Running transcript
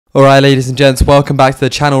Alright, ladies and gents, welcome back to the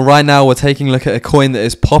channel. Right now we're taking a look at a coin that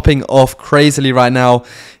is popping off crazily right now.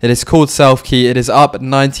 It is called Selfkey. It is up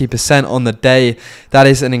 90% on the day. That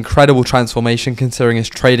is an incredible transformation considering it's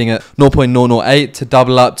trading at 0.008 to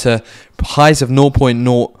double up to highs of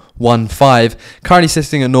 0.015, currently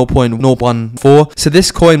sitting at 0.014. So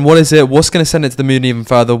this coin, what is it? What's going to send it to the moon even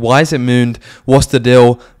further? Why is it mooned? What's the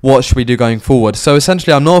deal? What should we do going forward? So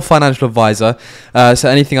essentially, I'm not a financial advisor, so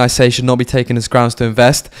anything I say should not be taken as grounds to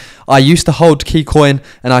invest. I used to hold KuCoin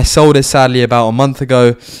and I sold it sadly about a month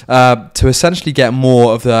ago to essentially get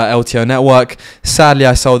more of the LTO network. Sadly,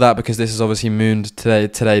 I sold that because this is obviously mooned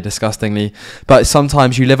today disgustingly. But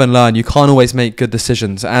sometimes you live and learn. You can't always make good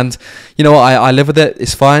decisions. And you know what? I live with it.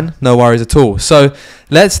 It's fine. No worries at all. So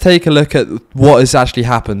let's take a look at what has actually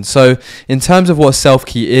happened. So in terms of what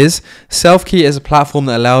Selfkey is a platform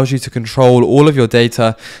that allows you to control all of your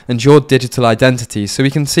data and your digital identity. So we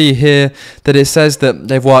can see here that it says that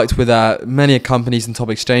they've worked with many companies and top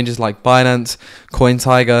exchanges like Binance,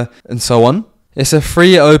 CoinTiger, and so on. It's a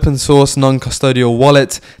free open source non-custodial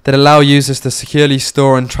wallet that allow users to securely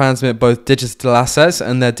store and transmit both digital assets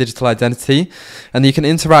and their digital identity. And you can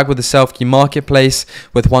interact with the Selfkey marketplace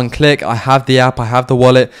with one click. I have the app, I have the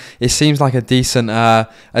wallet. It seems like a decent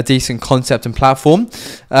concept and platform.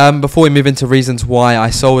 Before we move into reasons why I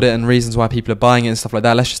sold it and reasons why people are buying it and stuff like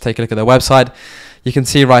that, let's just take a look at their website. You can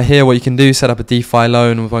see right here what you can do: set up a DeFi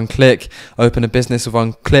loan with one click, open a business with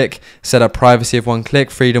one click, set up privacy with one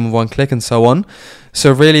click, freedom with one click, and so on.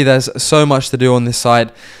 So really there's so much to do on this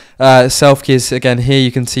side. Selfkey is, again, here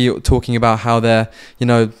you can see talking about how they're,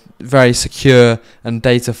 very secure and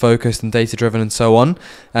data focused and data driven and so on.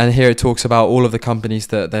 And here it talks about all of the companies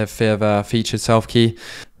that they've featured Selfkey.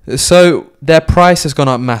 So their price has gone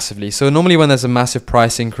up massively. So normally when there's a massive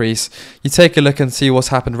price increase, you take a look and see what's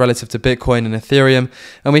happened relative to Bitcoin and Ethereum.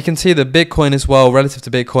 And we can see that Bitcoin as well, relative to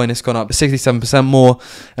Bitcoin, it's gone up 67% more.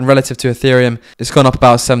 And relative to Ethereum, it's gone up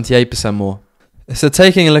about 78% more. So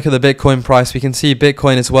taking a look at the Bitcoin price, we can see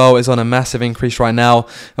Bitcoin as well is on a massive increase right now.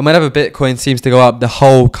 And whenever Bitcoin seems to go up, the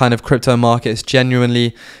whole kind of crypto markets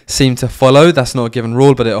genuinely seem to follow. That's not a given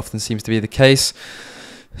rule, but it often seems to be the case.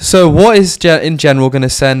 So what is in general going to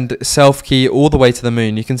send Selfkey all the way to the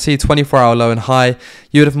moon? You can see 24-hour low and high.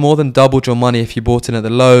 You would have more than doubled your money if you bought in at the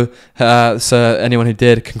low. So anyone who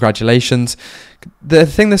did, congratulations. The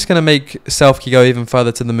thing that's going to make Selfkey go even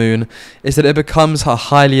further to the moon is that it becomes a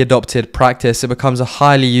highly adopted practice. It becomes a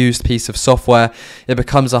highly used piece of software. It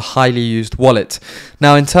becomes a highly used wallet.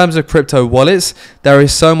 Now, in terms of crypto wallets, there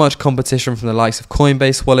is so much competition from the likes of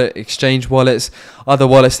Coinbase wallet, exchange wallets, other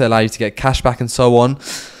wallets that allow you to get cash back and so on.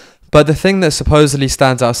 But the thing that supposedly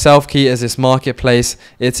stands out Selfkey is this marketplace,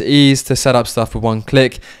 its ease to set up stuff with one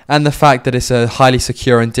click, and the fact that it's a highly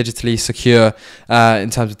secure and digitally secure in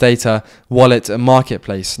terms of data wallet and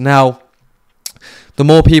marketplace. Now, the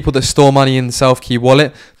more people that store money in the Selfkey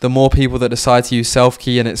wallet, the more people that decide to use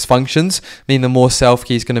Selfkey and its functions, meaning the more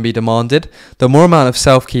Selfkey is going to be demanded. The more amount of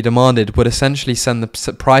Selfkey demanded would essentially send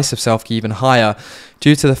the price of Selfkey even higher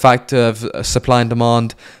due to the fact of supply and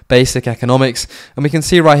demand, basic economics. And we can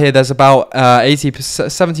see right here there's about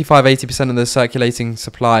 75-80% of the circulating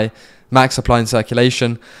supply, max supply in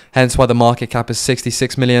circulation, hence why the market cap is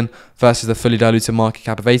 66 million versus the fully diluted market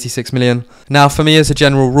cap of 86 million. Now, for me, as a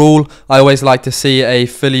general rule, I always like to see a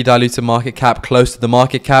fully diluted market cap close to the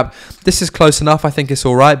market cap. This is close enough. I think it's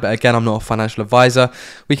all right, but again, I'm not a financial advisor.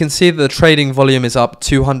 We can see that the trading volume is up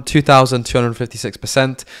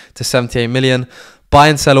 2,256% to 78 million. Buy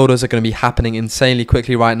and sell orders are going to be happening insanely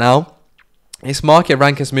quickly right now. Its market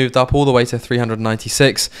rank has moved up all the way to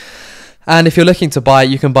 396. And if you're looking to buy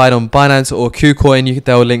it, you can buy it on Binance or KuCoin.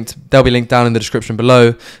 They'll be linked down in the description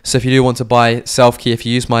below. So if you do want to buy Selfkey, if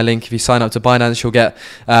you use my link, if you sign up to Binance, you'll get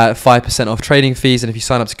 5% off trading fees. And if you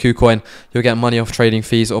sign up to KuCoin, you'll get money off trading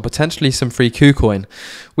fees or potentially some free KuCoin.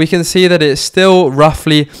 We can see that it's still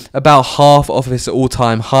roughly about half of its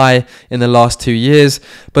all-time high in the last 2 years.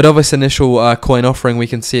 But of its initial coin offering, we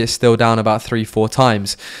can see it's still down about 3-4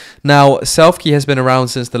 times. Now, Selfkey has been around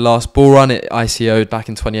since the last bull run. It ICO'd back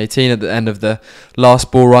in 2018 at the end of the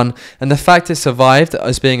last bull run. And the fact it survived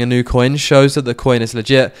as being a new coin shows that the coin is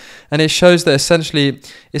legit. And it shows that essentially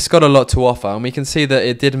it's got a lot to offer. And we can see that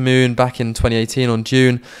it did moon back in 2018 on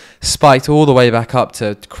June, spiked all the way back up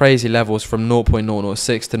to crazy levels from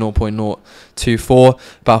 0.006 to 0.024,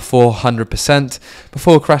 about 400%,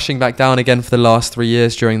 before crashing back down again for the last 3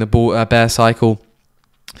 years during the bear cycle,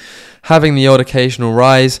 having the odd occasional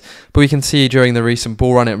rise. But we can see during the recent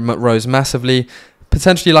bull run it rose massively,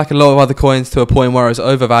 potentially like a lot of other coins, to a point where it was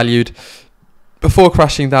overvalued before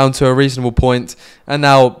crashing down to a reasonable point, and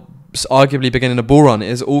now arguably beginning a bull run.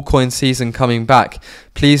 Is altcoin season coming back?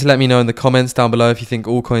 Please let me know in the comments down below if you think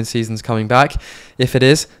altcoin season's coming back. If it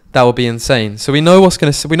is, that would be insane. So we know what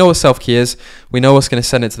Selfkey is. We know what's going to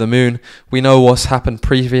send it to the moon. We know what's happened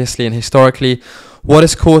previously and historically. What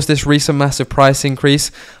has caused this recent massive price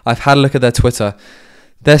increase? I've had a look at their Twitter.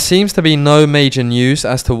 There seems to be no major news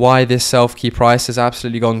as to why this Selfkey price has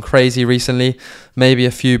absolutely gone crazy recently. Maybe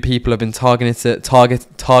a few people have been targeting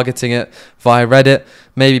it via Reddit.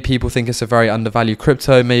 Maybe people think it's a very undervalued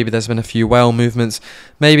crypto. Maybe there's been a few whale movements.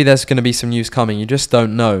 Maybe there's going to be some news coming. You just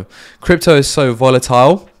don't know. Crypto is so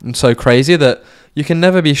volatile and so crazy that you can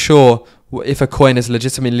never be sure if a coin is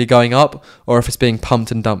legitimately going up or if it's being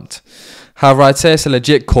pumped and dumped. However, I'd say it's a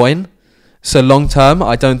legit coin. So long term,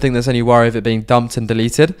 I don't think there's any worry of it being dumped and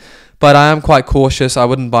deleted. But I am quite cautious. I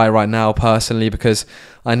wouldn't buy right now personally because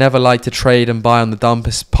I never like to trade and buy on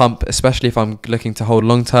the pump, especially if I'm looking to hold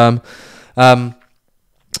long term. But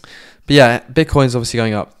yeah, Bitcoin's obviously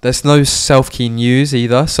going up. There's no Selfkey news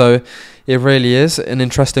either, so it really is an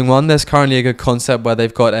interesting one. There's currently a good concept where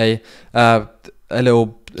they've got a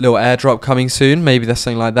little airdrop coming soon. Maybe there's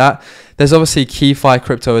something like that. There's obviously KuCoin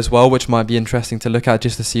crypto as well, which might be interesting to look at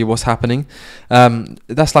just to see what's happening.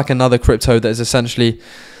 That's like another crypto that is essentially,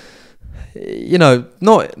 you know,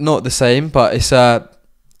 not the same, but it's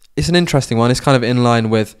an interesting one. It's kind of in line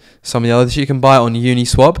with some of the others. You can buy it on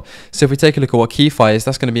Uniswap. So if we take a look at what KuCoin is,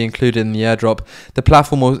 that's going to be included in the airdrop. The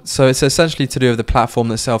platform, so it's essentially to do with the platform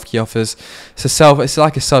that Selfkey offers. It's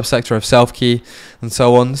like a subsector of Selfkey and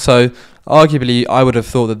so on. So arguably, I would have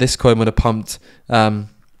thought that this coin would have pumped,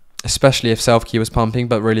 especially if Selfkey was pumping,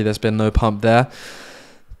 but really there's been no pump there.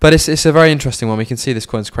 But it's a very interesting one. We can see this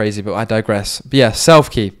coin's crazy, but I digress. But yeah,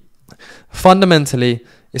 Selfkey. Fundamentally,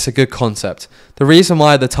 it's a good concept. The reason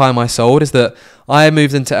why at the time I sold is that I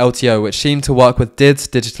moved into LTO, which seemed to work with DIDs,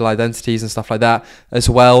 digital identities and stuff like that as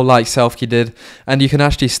well, like Selfkey did. And you can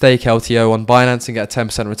actually stake LTO on Binance and get a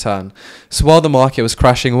 10% return. So while the market was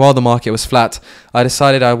crashing, while the market was flat, I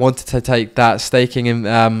decided I wanted to take that staking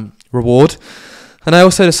in, reward. And I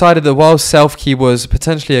also decided that while Selfkey was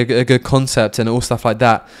potentially a good concept and all stuff like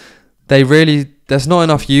that, there's not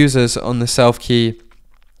enough users on the Selfkey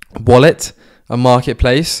wallet, a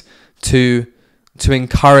marketplace, to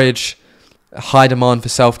encourage high demand for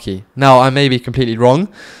Selfkey. Now, I may be completely wrong,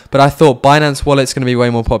 but I thought Binance Wallet's going to be way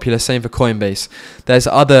more popular. Same for Coinbase. There's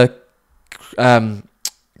other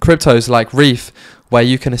cryptos like Reef where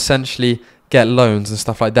you can essentially get loans and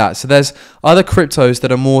stuff like that. So there's other cryptos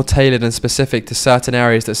that are more tailored and specific to certain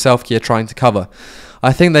areas that Selfkey are trying to cover.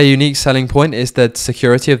 I think their unique selling point is the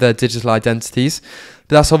security of their digital identities.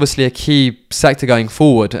 But that's obviously a key sector going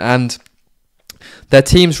forward, and their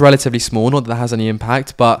team's relatively small, not that that has any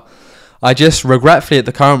impact, but I just regretfully at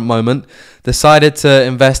the current moment decided to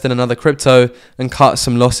invest in another crypto and cut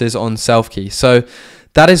some losses on Selfkey. So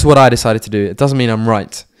that is what I decided to do. It doesn't mean I'm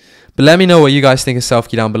right. But let me know what you guys think of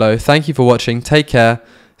Selfkey down below. Thank you for watching. Take care.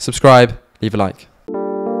 Subscribe. Leave a like.